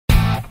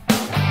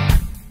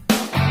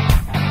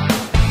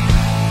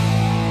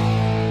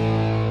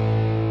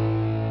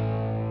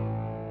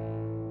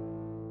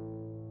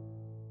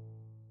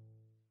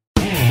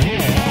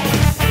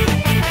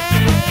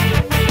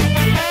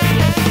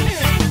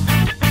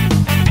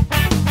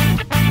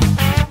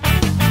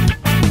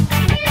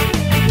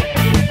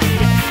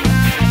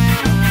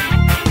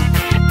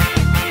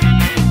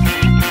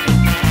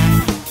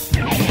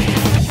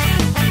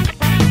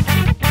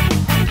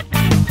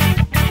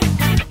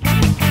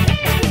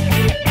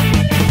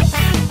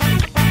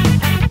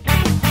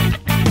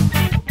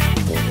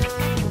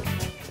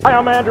Hi,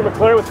 I'm Andrew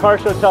McClure with Car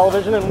Show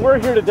Television, and we're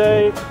here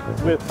today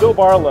with Bill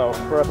Barlow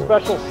for a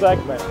special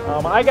segment.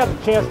 I got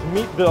the chance to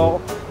meet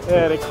Bill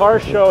at a car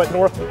show at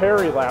North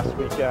Perry last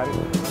weekend,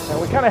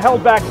 and we kind of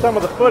held back some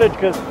of the footage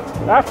because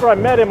after I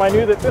met him, I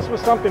knew that this was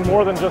something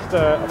more than just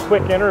a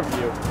quick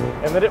interview,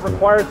 and that it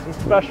required some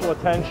special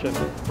attention.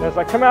 And as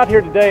I come out here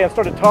today and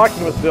started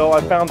talking with Bill,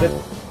 I found that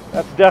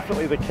that's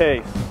definitely the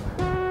case.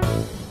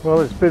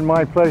 Well, it's been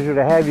my pleasure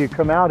to have you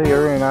come out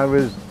here, and I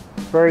was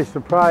very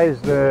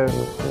surprised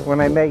when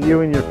I met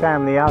you and your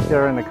family out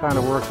there and the kind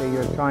of work that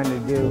you're trying to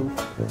do.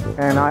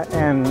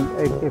 And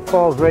it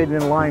falls right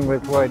in line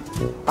with what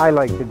I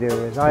like to do.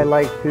 Is I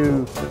like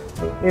to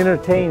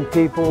entertain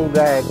people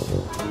that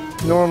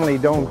normally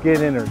don't get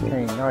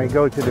entertained. I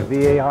go to the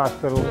VA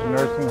hospitals,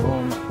 nursing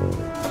homes,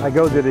 I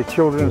go to the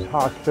children's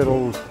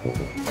hospitals,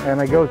 and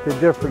I go to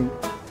different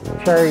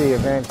charity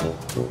events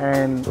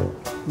and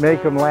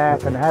make them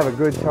laugh and have a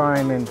good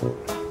time.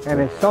 And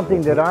it's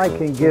something that I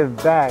can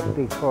give back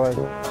because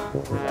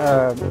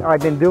I've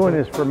been doing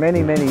this for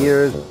many, many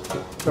years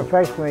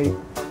professionally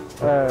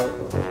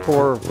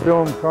for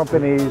film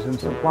companies and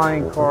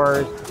supplying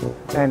cars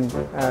and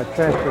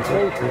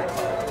transportation.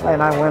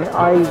 And when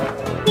I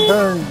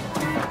turned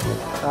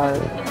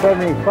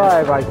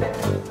 75, I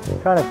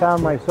kind of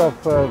found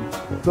myself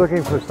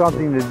looking for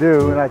something to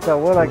do, and I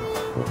thought, well,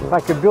 if I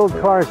could build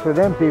cars for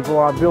them people,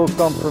 I'll build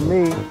some for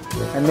me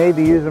and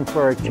maybe use them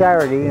for a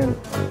charity. And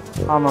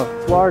I'm a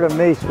Florida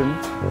Mason.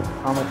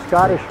 I'm a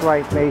Scottish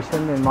Rite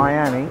Mason in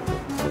Miami.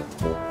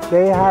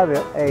 They have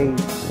a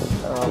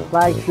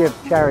flagship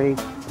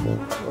charity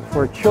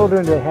for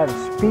children that have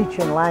speech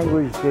and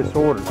language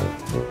disorders.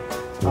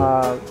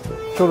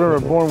 Children are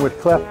born with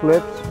cleft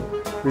lips.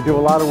 We do a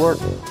lot of work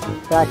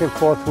back and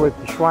forth with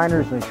the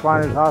Shriners and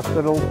Shriners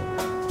Hospital,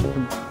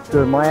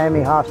 the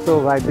Miami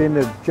hospitals. I've been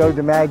to Joe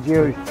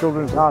DiMaggio's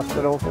Children's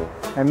Hospital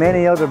and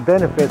many other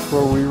benefits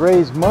where we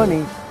raise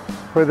money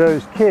for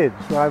those kids.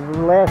 So I've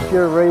last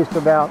year raised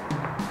about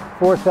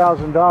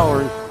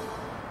 $4,000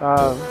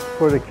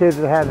 for the kids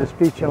that have the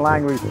speech and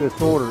language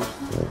disorders.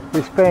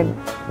 We spent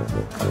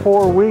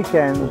 4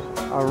 weekends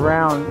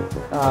around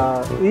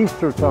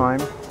Easter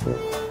time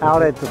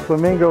out at the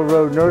Flamingo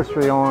Road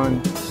Nursery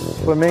on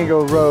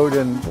Flamingo Road,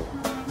 and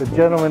the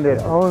gentleman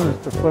that owns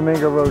the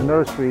Flamingo Road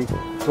Nursery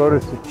wrote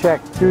us a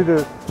check to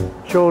the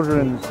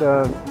children's,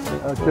 to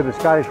the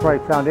Scottish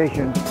Rite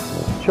Foundation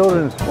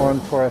Children's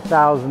Fund for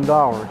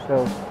 $1,000.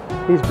 So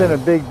he's been a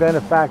big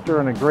benefactor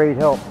and a great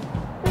help.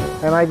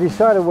 And I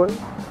decided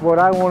what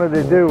I wanted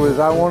to do was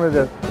I wanted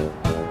to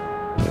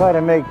try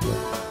to make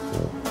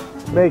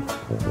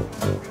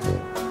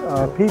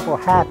people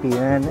happy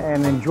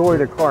and enjoy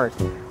the cart.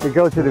 We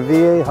go to the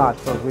VA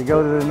hospitals, we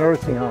go to the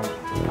nursing homes.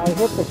 I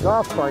hit the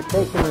golf cart,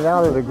 taking it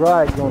out of the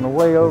garage on the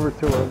way over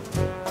to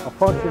a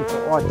function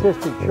for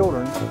autistic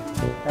children,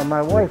 and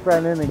my wife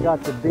ran in and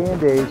got the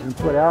Band-Aids and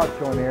put ouch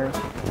on there.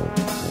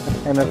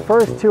 And the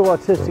first 2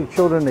 autistic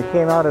children that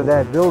came out of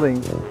that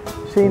building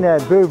seen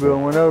that boo-boo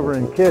and went over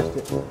and kissed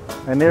it.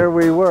 And there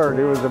we were.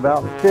 There was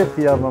about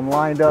 50 of them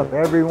lined up.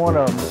 Every one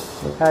of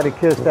them had to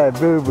kiss that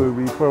boo-boo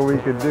before we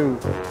could do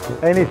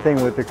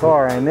anything with the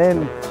car. And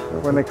then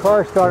when the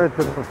car started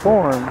to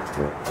perform,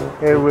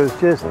 it was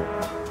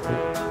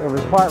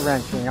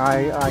heart-wrenching.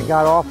 I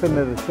got off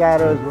into the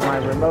shadows with my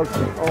remote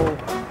control.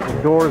 The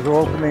doors are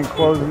opening and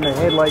closing. The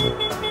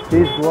headlights,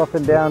 these go up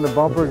and down. The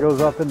bumper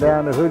goes up and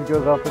down. The hood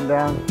goes up and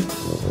down.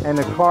 And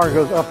the car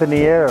goes up in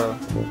the air,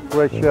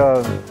 which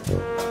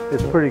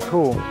is pretty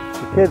cool.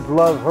 The kids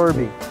love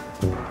Herbie.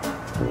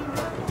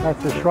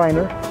 That's a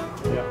Shriner.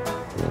 Yeah.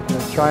 The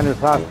Shriners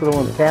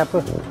Hospital in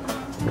Tampa,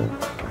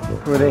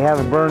 where they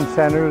have burn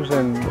centers.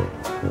 And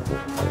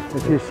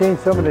if you've seen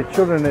some of the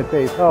children that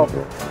they've helped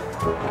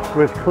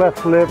with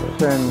cleft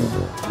lips and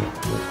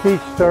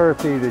speech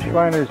therapy, the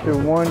Shriners do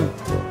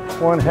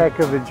one heck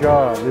of a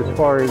job as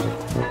far as,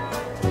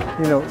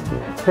 you know,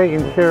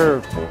 taking care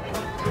of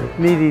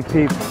needy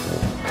people.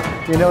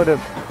 You know,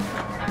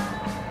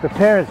 the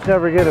parents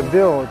never get a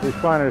bill at the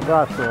Shriners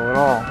Hospital at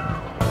all.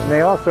 And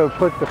they also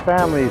put the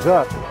families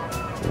up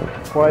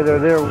while they're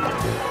there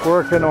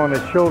working on the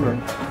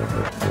children.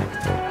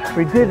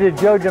 We did the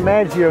Joe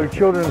DiMaggio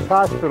Children's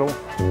Hospital,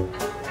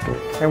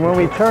 and when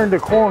we turned the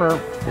corner,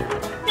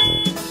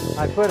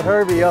 I put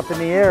Herbie up in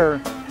the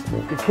air.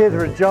 The kids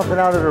were jumping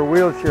out of their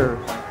wheelchairs.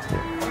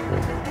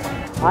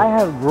 I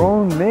have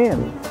grown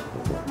men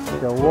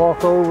that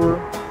walk over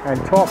and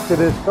talk to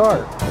this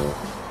car,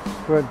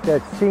 but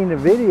that's seen the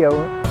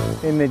video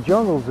in the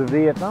jungles of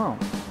Vietnam.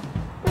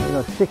 You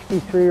know,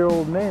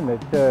 63-year-old men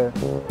that,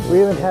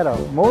 we even had a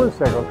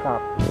motorcycle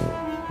cop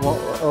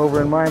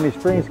over in Miami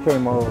Springs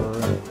came over.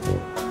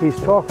 And he's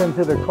talking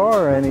to the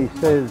car and he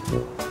says,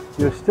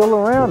 "You're still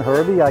around,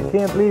 Herbie. I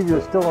can't believe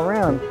you're still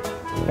around."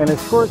 And it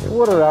squirts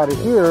water out of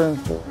here. And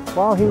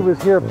while he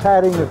was here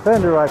patting the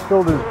fender, I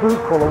filled his boot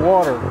full of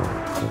water.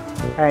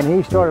 And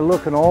he started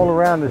looking all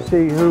around to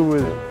see who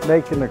was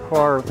making the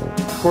car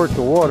squirt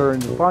the water,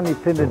 and finally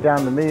pinned it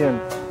down to me, and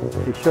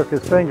he shook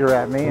his finger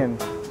at me,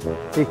 and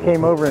he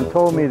came over and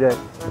told me that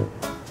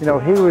you know,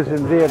 he was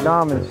in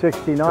Vietnam in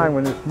 '69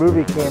 when this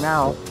movie came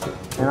out,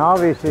 and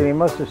obviously they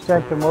must have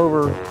sent him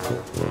over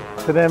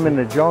to them in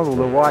the jungle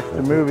to watch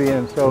the movie,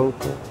 and so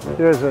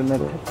there's an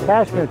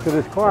attachment to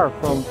this car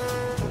from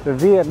the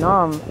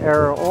Vietnam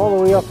era all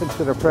the way up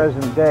into the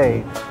present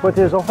day. But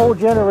there's a whole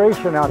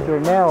generation out there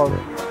now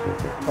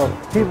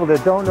of people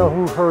that don't know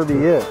who Herbie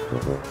is,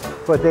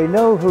 but they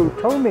know who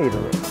Tow Meter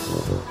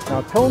is.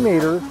 Now, Tow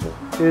Meter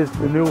is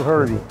the new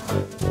Herbie.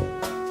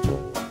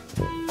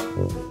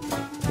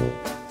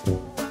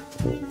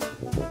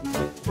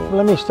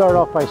 Let me start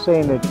off by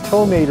saying that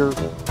Tow Meter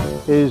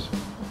is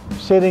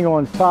sitting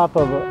on top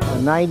of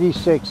a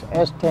 96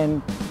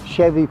 S10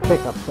 Chevy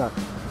pickup truck.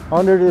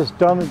 Under this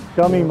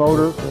dummy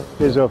motor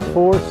is a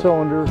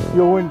 4-cylinder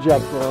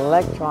fuel-injected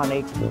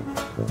electronic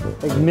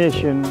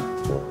ignition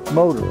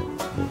motor.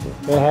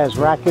 It has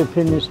racket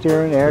pinion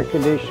steering, air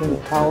conditioning,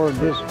 power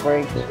disc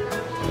brakes,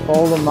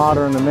 all the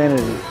modern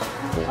amenities.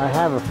 I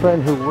have a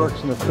friend who works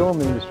in the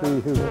film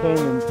industry who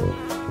came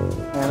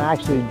and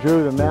actually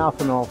drew the mouth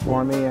and all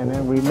for me, and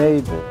then we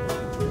made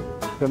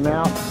the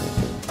mouth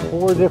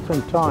 4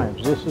 different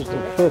times. This is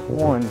the 5th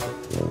one,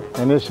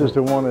 and this is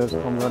the one that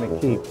I'm going to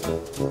keep.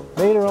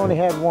 Mater only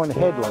had one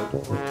headlight,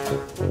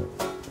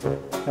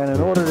 and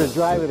in order to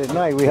drive it at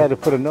night we had to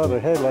put another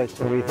headlight,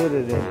 so we hid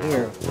it in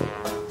here.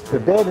 The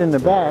bed in the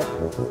back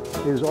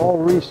is all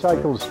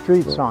recycled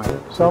street sign.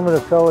 Some of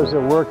the fellas that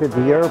work at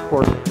the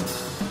airport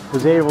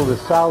was able to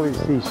salvage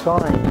these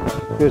signs.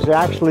 There's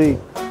actually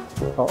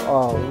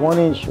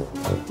 1-inch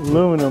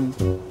aluminum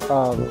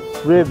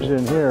ribs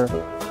in here.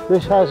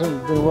 This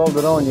hasn't been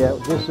welded on yet.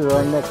 This is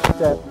our next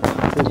step,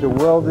 is to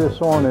weld this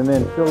on and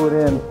then fill it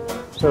in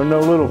so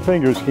no little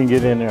fingers can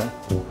get in there.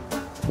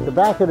 The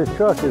back of the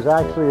truck is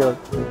actually a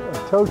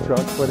tow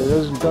truck, but it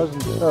doesn't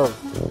tow.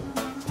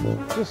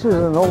 This is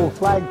an old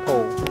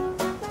flagpole,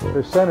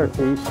 the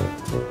centerpiece.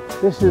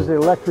 This is the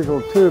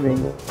electrical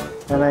tubing,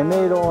 and I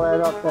made all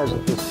that up as a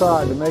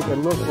facade to make it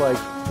look like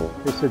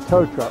it's a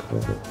tow truck.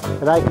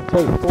 But I could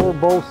take 4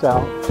 bolts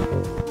out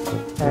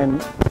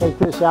and take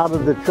this out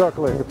of the truck.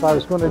 Like if I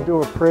was going to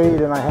do a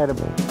parade and I had a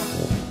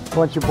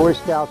bunch of Boy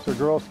Scouts or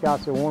Girl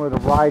Scouts that wanted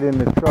to ride in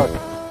the truck,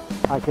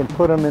 I can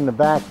put them in the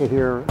back of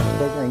here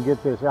and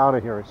get this out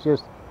of here.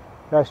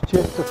 That's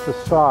just a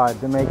facade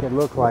to make it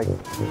look like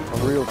a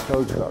real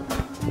tow truck.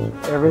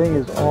 Everything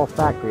is all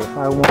factory. If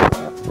I want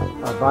to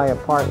buy a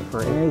part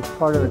for any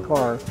part of the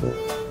car,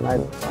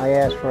 I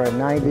ask for a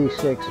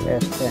 96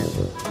 S10.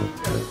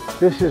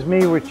 This is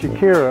me with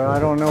Shakira. I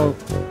don't know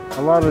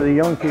a lot of the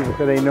young people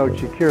because they know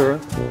Shakira.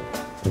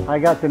 I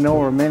got to know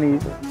her many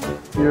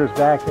years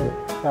back,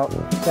 about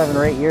 7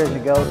 or 8 years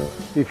ago,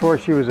 before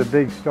she was a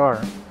big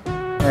star.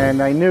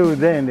 And I knew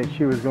then that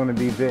she was going to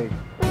be big.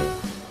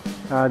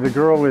 The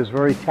girl is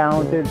very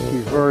talented.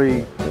 She's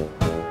very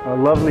a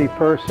lovely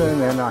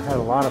person, and I had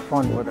a lot of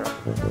fun with her.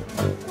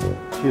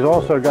 She's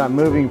also got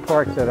moving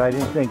parts that I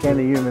didn't think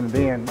any human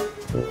being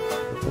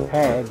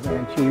had,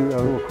 and she,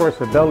 of course,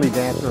 a belly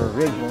dancer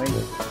originally,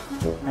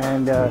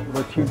 and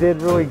but she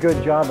did a really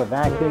good job of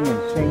acting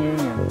and singing,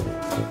 and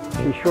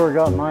she sure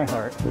got my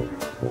heart.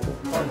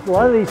 A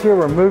lot of these here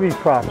were movie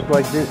props,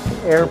 like this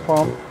air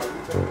pump,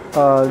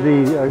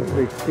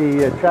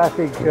 the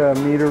traffic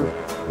meter,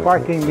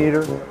 parking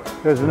meter.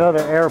 There's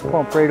another air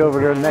pump right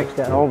over there next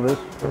to Elvis.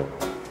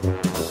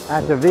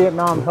 At the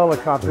Vietnam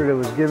helicopter that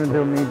was given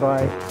to me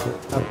by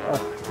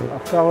a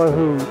fellow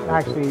who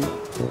actually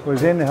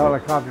was in the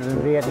helicopters in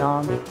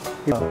Vietnam.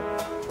 A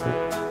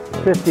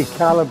 50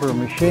 caliber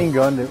machine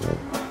gun that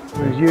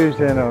was used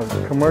in a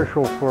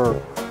commercial for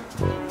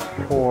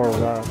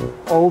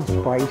Old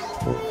Spice.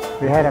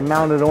 We had it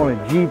mounted on a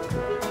Jeep,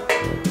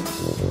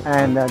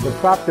 and the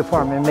prop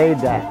department made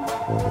that.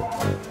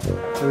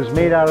 It was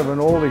made out of an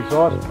old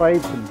exhaust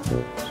pipe and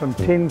some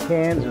tin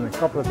cans and a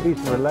couple of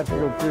pieces of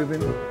electrical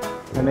tubing.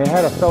 And they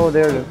had a fellow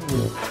there that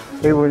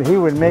he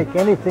would make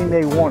anything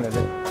they wanted.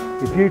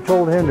 If you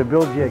told him to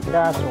build you a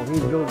castle,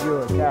 he'd build you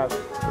a castle.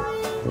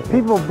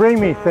 People bring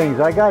me things.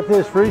 I got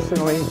this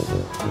recently.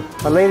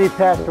 A lady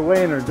passed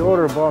away and her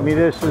daughter bought me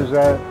this. Is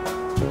a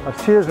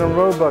Sears and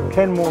Roebuck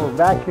Kenmore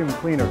vacuum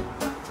cleaner.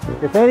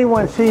 If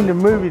anyone's seen the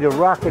movie The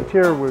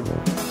Rocketeer with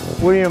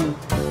William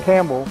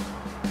Campbell,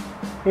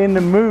 in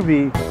the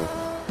movie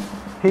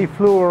he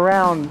flew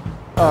around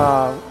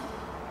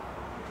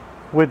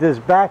with his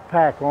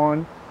backpack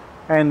on,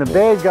 and the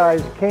bad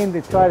guys came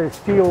to try to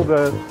steal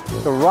the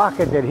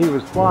rocket that he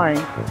was flying,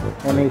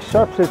 and they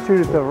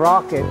substituted the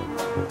rocket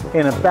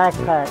in a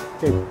backpack.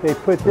 They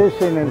put this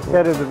in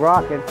instead of the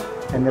rocket,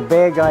 and the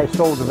bad guys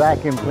sold the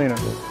vacuum cleaner.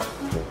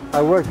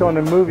 I worked on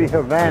the movie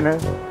Havana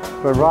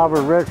with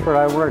Robert Redford.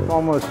 I worked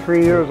almost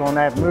 3 years on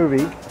that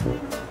movie.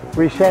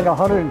 We sent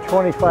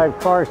 125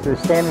 cars to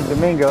San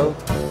Domingo,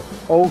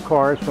 old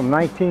cars from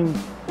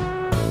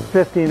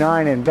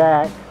 1959 and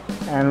back,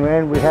 and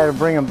then we had to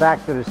bring them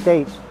back to the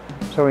States.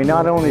 So we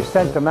not only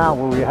sent them out,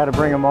 but we had to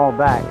bring them all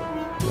back.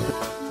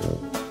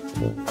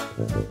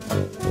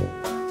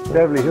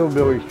 Beverly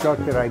Hillbillies truck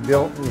that I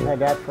built, we had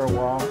that for a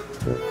while.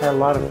 Had a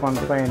lot of fun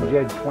playing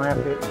Jed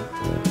Clampett.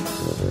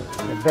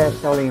 The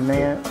best-selling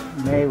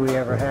May we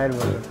ever had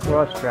was a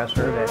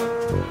cross-dresser that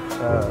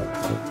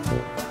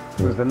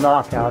was a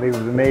knockout. He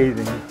was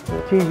amazing.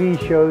 TV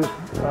shows,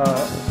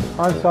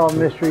 Unsolved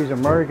Mysteries,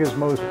 America's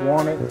Most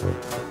Wanted.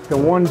 The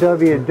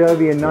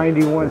 1WW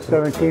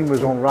 9117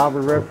 was on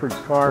Robert Redford's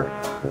car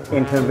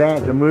in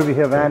Havana, the movie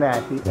Havana,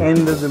 at the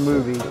end of the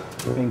movie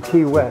in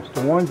Key West.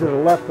 The one to the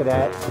left of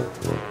that,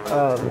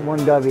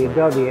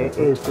 1WW,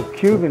 is the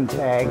Cuban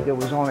tag that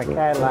was on a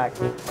Cadillac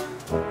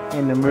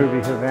in the movie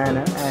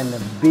Havana, and the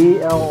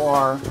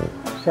BLR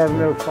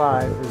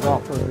 705 is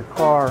off of the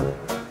car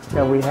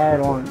that we had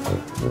on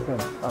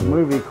a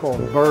movie called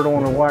Bird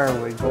on a Wire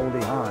with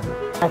Goldie Hawn.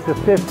 That's a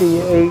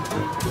 58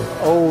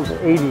 Olds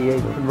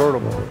 88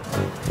 convertible.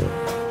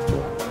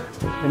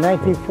 The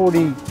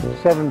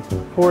 1947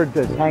 Ford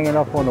that's hanging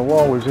up on the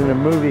wall was in the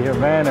movie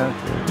Havana.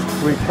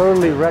 We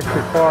totally wrecked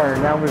the car,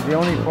 and that was the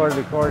only part of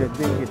the car that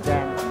didn't get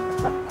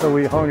damaged. So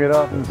we hung it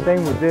up, and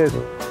same with this.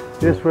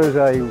 This was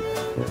a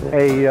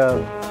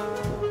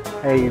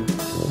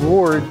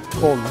Ward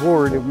called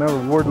Ward. Remember,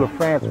 Ward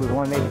LaFrance was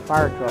one that made the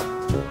fire truck.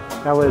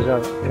 That was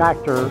a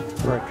tractor,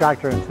 or a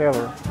tractor and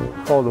trailer,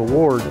 called a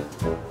Ward.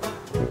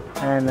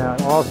 And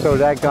also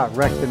that got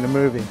wrecked in the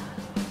movie.